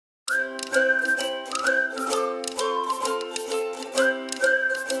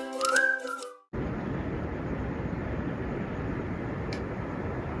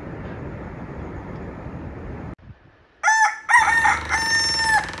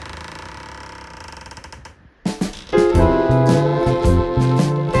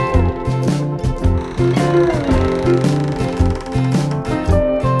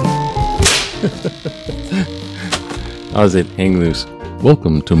How's it, hang loose?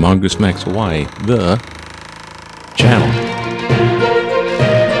 Welcome to Mongoose Max Hawaii, the channel.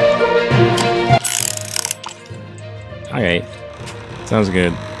 Alright, sounds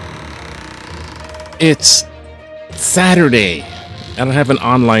good. It's Saturday. I don't have an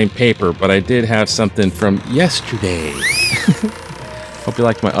online paper, but I did have something from yesterday. Hope you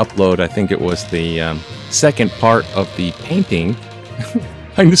liked my upload. I think it was the second part of the painting.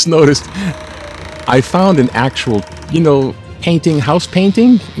 I just noticed I found an actual, painting, house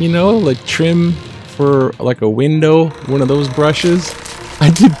painting, like trim for like a window, one of those brushes. I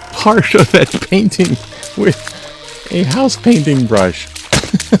did part of that painting with a house painting brush.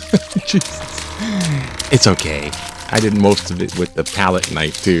 Jesus. It's okay. I did most of it with the palette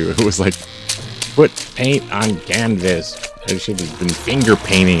knife too. It was like, put paint on canvas. I should have been finger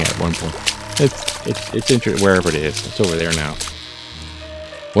painting at one point. It's interesting wherever it is. It's over there now.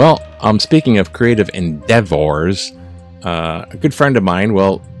 Well, speaking of creative endeavors, a good friend of mine,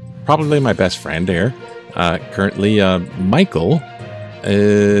 well, probably my best friend there, currently Michael,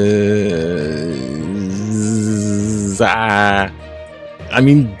 the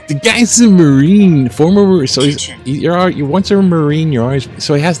guy's a Marine, former, so you're once a Marine, you're always,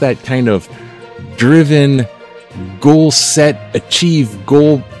 so he has that kind of driven, goal set, achieve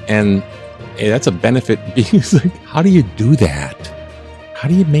goal, and hey, that's a benefit. He's like, how do you do that? How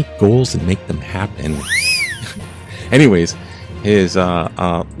do you make goals and make them happen? Anyways, his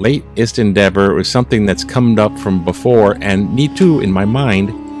latest endeavor was something that's come up from before, and me too, in my mind,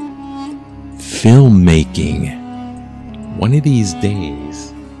 filmmaking. One of these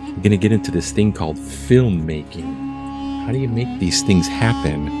days, I'm gonna get into this thing called filmmaking. How do you make these things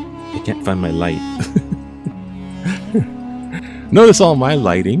happen? I can't find my light. Notice all my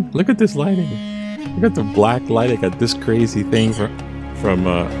lighting. Look at this lighting. I got the black light. I got this crazy thing from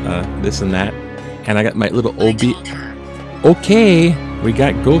this and that, and I got my little OB. Okay, we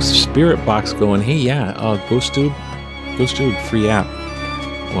got Ghost Spirit Box going. Hey, yeah, GhostTube, free app.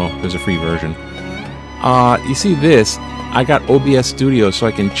 Well, there's a free version. You see this? I got OBS Studio, so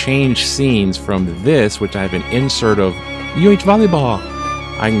I can change scenes from this, which I have an insert of UH Volleyball.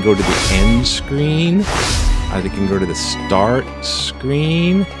 I can go to the end screen. I can go to the start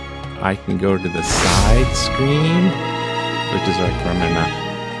screen. I can go to the side screen, which is right where I'm at now.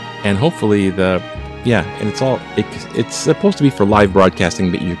 And hopefully and it's supposed to be for live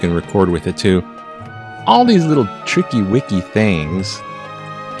broadcasting, but you can record with it too. All these little tricky wiki things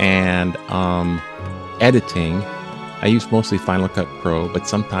and editing. I use mostly Final Cut Pro, but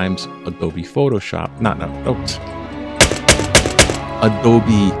sometimes Adobe Photoshop.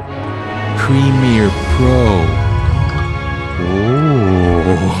 Adobe Premiere Pro.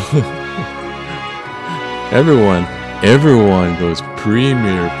 Oh. Everyone goes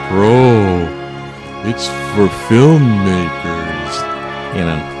Premiere Pro. It's for filmmakers.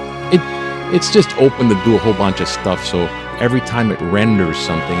 It's just open to do a whole bunch of stuff. So every time it renders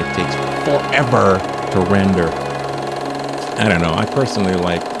something, it takes forever to render. I don't know. I personally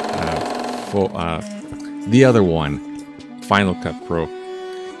like the other one, Final Cut Pro.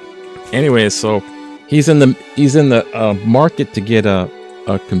 Anyway, so he's in the market to get a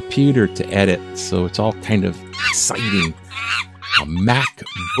computer to edit, so it's all kind of exciting. A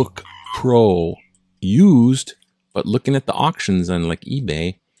MacBook Pro used, but looking at the auctions on like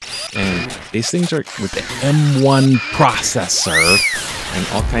eBay, and these things are with the M1 processor and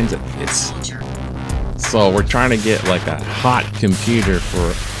all kinds of bits. So we're trying to get like a hot computer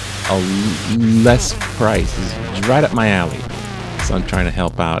for a less price. It's right up my alley. So I'm trying to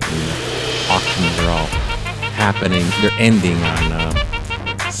help out, and the auctions are all happening. They're ending on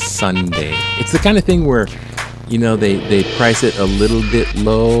Sunday. It's the kind of thing where, they price it a little bit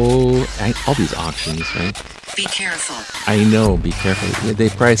low. All these auctions, right? Be careful. I know, be careful. They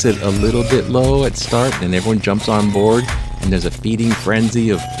price it a little bit low at start, and everyone jumps on board, and there's a feeding frenzy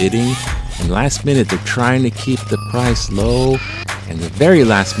of bidding. And last minute, they're trying to keep the price low, and the very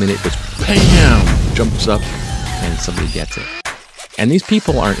last minute, just bam, jumps up, and somebody gets it. And these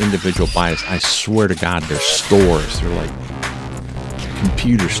people aren't individual buyers. I swear to God, they're stores. They're like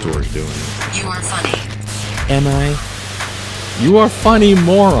computer stores doing it. You are funny. Am I? You are funny,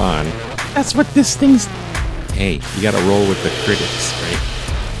 moron. That's what this thing's... Hey, you gotta roll with the critics, right?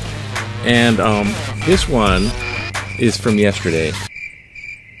 And this one is from yesterday.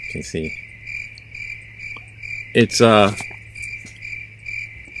 You can see. It's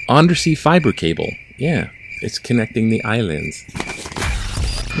undersea fiber cable. Yeah, it's connecting the islands.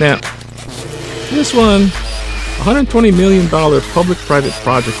 Now, this one, $120 million public-private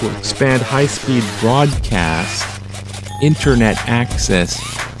project will expand high-speed broadcast internet access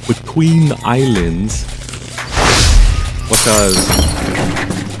between the islands because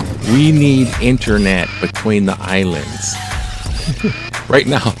we need internet between the islands. Right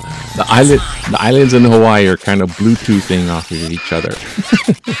now, the islands in Hawaii are kind of Bluetoothing off of each other.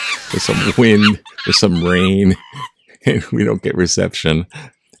 There's some wind, there's some rain, and we don't get reception.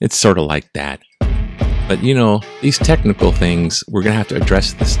 It's sort of like that. But you know, these technical things, we're gonna have to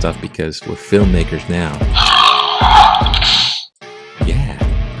address this stuff because we're filmmakers now. Yeah.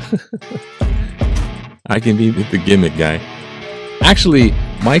 I can be the gimmick guy. Actually,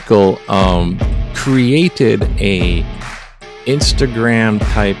 Michael created a Instagram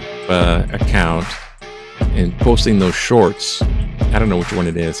type account and posting those shorts. I don't know which one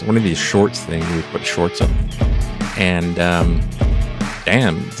it is. One of these shorts things we put shorts up. And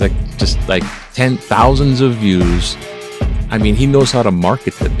damn, it's like just like thousands of views. I mean, he knows how to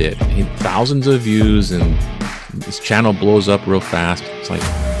market the bit. Thousands of views, and his channel blows up real fast. It's like,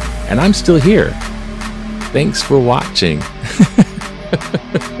 and I'm still here. Thanks for watching.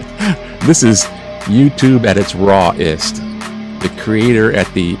 This is YouTube at its rawest. The creator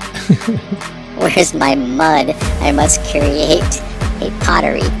at the... Where's my mud? I must create a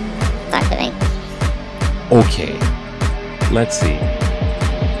pottery. Not kidding. Okay. Let's see.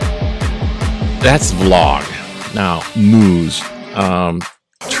 That's vlog. Now, news.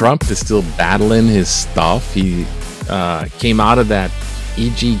 Trump is still battling his stuff. He came out of that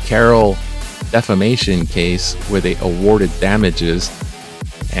E.G. Carroll defamation case where they awarded damages,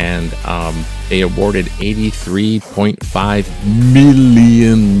 and they awarded $83.5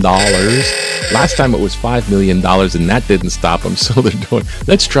 million. Last time it was $5 million, and that didn't stop them, so they're doing,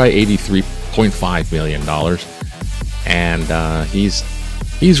 let's try $83.5 million. And he's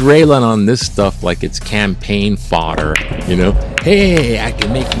railing on this stuff like it's campaign fodder, you know? Hey, I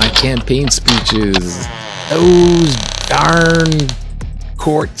can make my campaign speeches. Those darn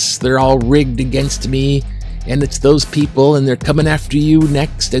courts, they're all rigged against me, and it's those people, and they're coming after you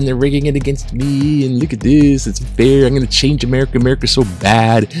next, and they're rigging it against me, and look at this, it's fair, I'm gonna change America. America's so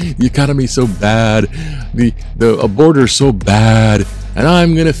bad, the economy's so bad, the border's so bad, and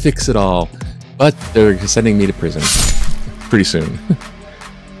I'm gonna fix it all. But they're sending me to prison pretty soon.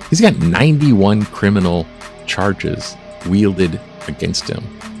 He's got 91 criminal charges wielded against him.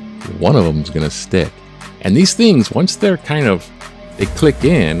 One of them's gonna stick. And these things, once they're kind of, they click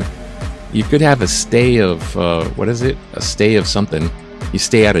in, you could have a stay of, what is it? A stay of something. You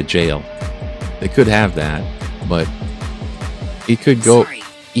stay out of jail. They could have that, but it could go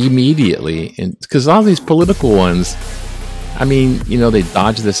immediately. And because all these political ones, I mean, you know, they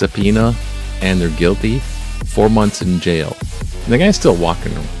dodge the subpoena and they're guilty. 4 months in jail. And the guy's still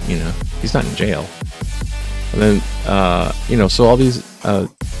walking, you know, he's not in jail. And then, you know, so all these, and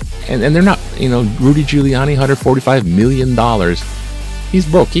they're not, you know, Rudy Giuliani, $145 million. He's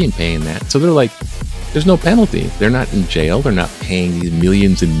broke, he ain't paying that. So they're like, there's no penalty. They're not in jail. They're not paying these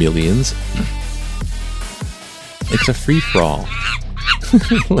millions and millions. It's a free-for-all.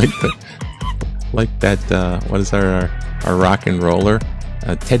 like that, what is our rock and roller?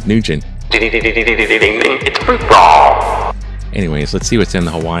 Ted Nugent. It's free-for-all. Anyways, let's see what's in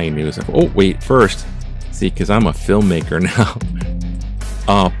the Hawaiian news. Oh, wait, first, see, because I'm a filmmaker now.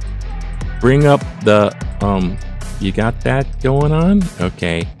 Bring up the, you got that going on?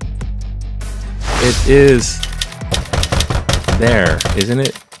 Okay. It is there, isn't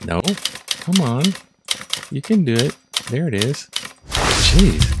it? No? Come on. You can do it. There it is.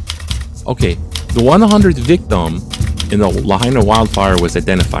 Jeez. Okay, the 100th victim in the Lahaina wildfire was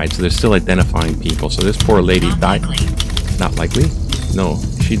identified, so they're still identifying people. So this poor lady died. Not likely? No,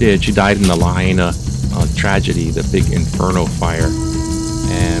 she did. She died in the Lahaina tragedy, the big inferno fire.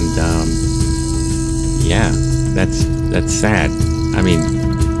 And yeah, that's sad. I mean,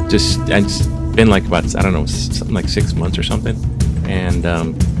 it's been like about, I don't know, something like 6 months or something. And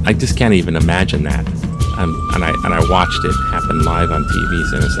I just can't even imagine that. And I watched it happen live on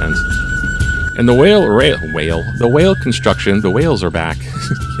TVs in a sense. And the the whale construction, the whales are back.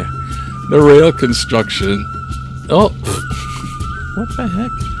 Yeah, the rail construction. Oh, what the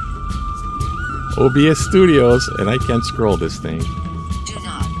heck? OBS Studios, and I can't scroll this thing.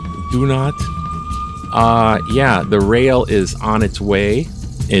 Do not. Yeah, the rail is on its way.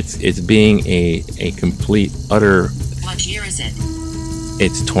 It's being a complete, utter. What year is it?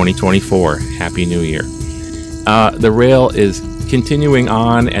 It's 2024. Happy New Year. The rail is continuing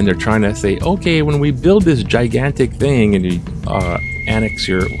on, and they're trying to say, okay, when we build this gigantic thing and you annex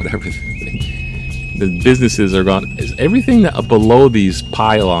your whatever the businesses are gone, everything that below these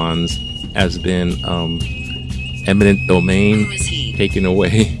pylons has been eminent domain taken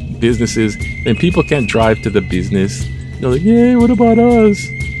away. Businesses, and people can't drive to the business. They're like, yeah, what about us?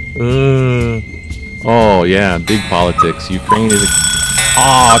 Oh yeah, big politics. Ukraine is.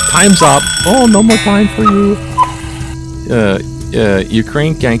 Time's up. Oh, no more time for you.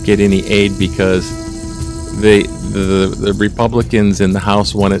 Ukraine can't get any aid because the Republicans in the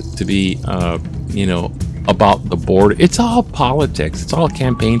House want it to be, about the border. It's all politics. It's all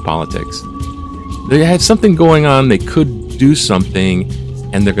campaign politics. They have something going on. They could do something,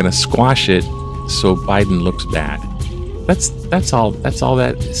 and they're going to squash it so Biden looks bad. That's all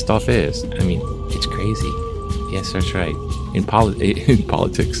that stuff is. I mean, it's crazy. Yes, that's right. In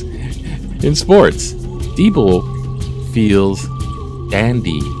politics, in sports, Debo feels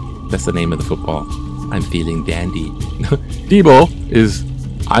dandy. That's the name of the football. I'm feeling dandy. Debo is.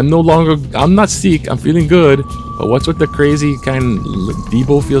 I'm not sick. I'm feeling good. But what's with the crazy kind?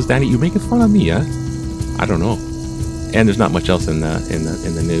 Debo feels dandy. You making fun of me, huh? I don't know. And there's not much else in the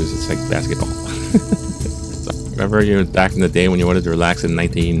news. It's like basketball. Remember, back in the day when you wanted to relax in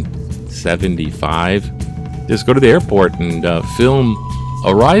 1975, just go to the airport and film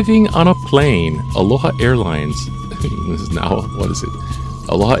arriving on a plane. Aloha Airlines. This is now, what is it?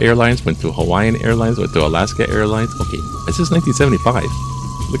 Aloha Airlines went to Hawaiian Airlines, went to Alaska Airlines. Okay, this is 1975.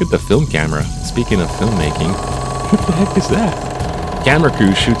 Look at the film camera. Speaking of filmmaking, what the heck is that? Camera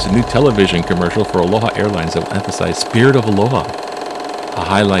crew shoots a new television commercial for Aloha Airlines that will emphasize Spirit of Aloha. A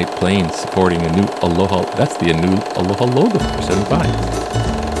highlight plane supporting a new Aloha. That's the new Aloha logo for 75.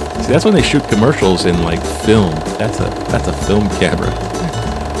 See, that's when they shoot commercials in like film. That's a film camera.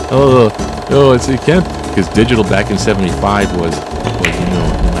 You can't, because digital back in 75 was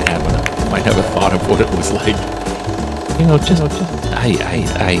might have a thought of what it was like.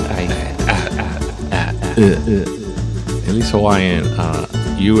 At least Hawaiian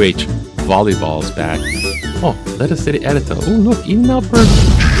UH volleyball's back. Oh, Letter City Editor. Oh, look, In-N-Out Burger.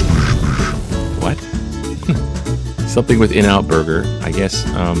 What? Something with In-N-Out Burger. I guess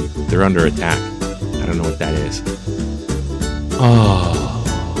they're under attack. I don't know what that is. Oh,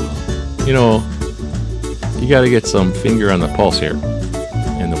 you got to get some finger on the pulse here.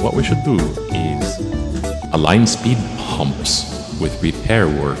 And what we should do is align speed humps with repair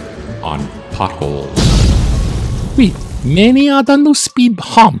work on potholes. Wait, many other new speed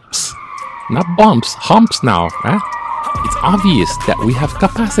humps. Not bumps, humps now, huh? It's obvious that we have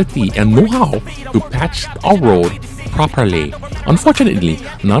capacity and know-how to patch our road properly. Unfortunately,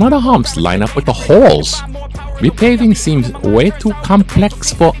 none of the humps line up with the holes. Repaving seems way too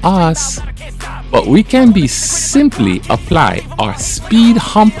complex for us. But we can simply apply our speed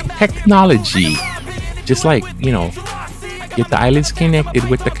hump technology. Just like, get the islands connected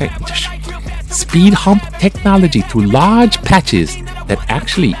with the speed hump technology to large patches that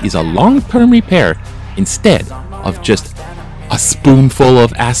actually is a long-term repair instead of just a spoonful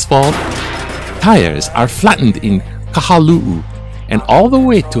of asphalt. Tires are flattened in Kahaluu and all the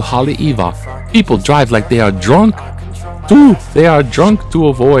way to Haleiwa. People drive like they are drunk. They are drunk to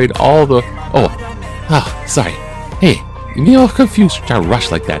avoid all the... sorry. Hey, you're confused to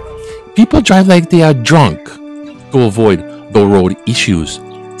rush like that. People drive like they are drunk to avoid the road issues.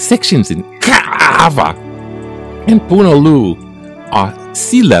 Sections in Kaava and Punaluu are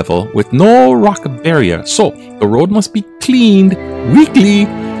sea level with no rock barrier, so the road must be cleaned weekly,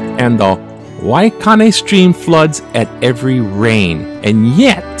 and the Waikane stream floods at every rain. And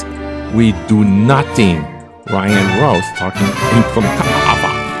yet, we do nothing. Ryan Rouse talking from Kaava.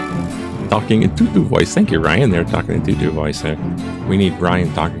 Talking in tutu voice. Thank you, Ryan. They're talking in tutu voice there. We need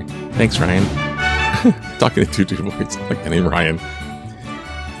Ryan talking. Thanks, Ryan. Talking in tutu voice. I like the name Ryan.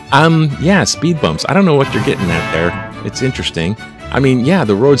 Yeah, speed bumps. I don't know what you're getting at there. It's interesting. I mean, yeah,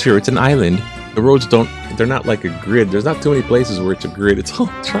 the roads here, it's an island. The roads they're not like a grid. There's not too many places where it's a grid. It's all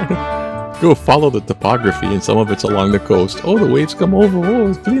trying to go follow the topography, and some of it's along the coast. Oh, the waves come over. Oh,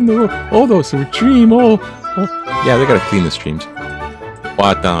 it's clean the road. Oh, those stream. Oh. Yeah, they gotta clean the streams.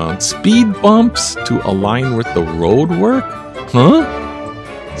 But speed bumps to align with the road work? Huh?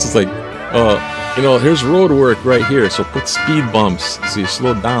 It's just like, here's road work right here, so put speed bumps so you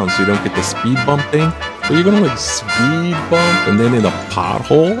slow down so you don't get the speed bump thing. So you're gonna speed bump and then in a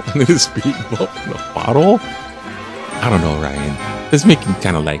pothole and then a speed bump in a pothole? I don't know, Ryan. It's making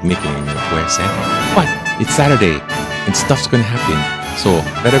kind of like making where it's at. But it's Saturday and stuff's gonna happen, so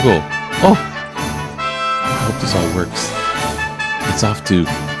better go. Oh, I hope this all works. It's off to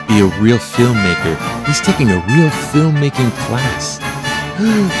be a real filmmaker. He's taking a real filmmaking class.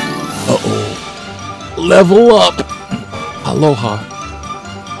 Uh-oh. Level up! Aloha.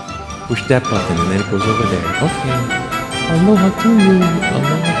 Push that button and then it goes over there. Okay. Aloha to you.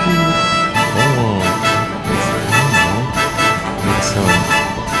 Aloha to you. Oh. It's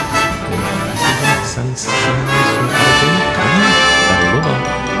sunrise from Aloha.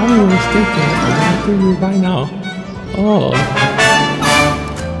 you a sticker. I got it to you. Bye now. Oh.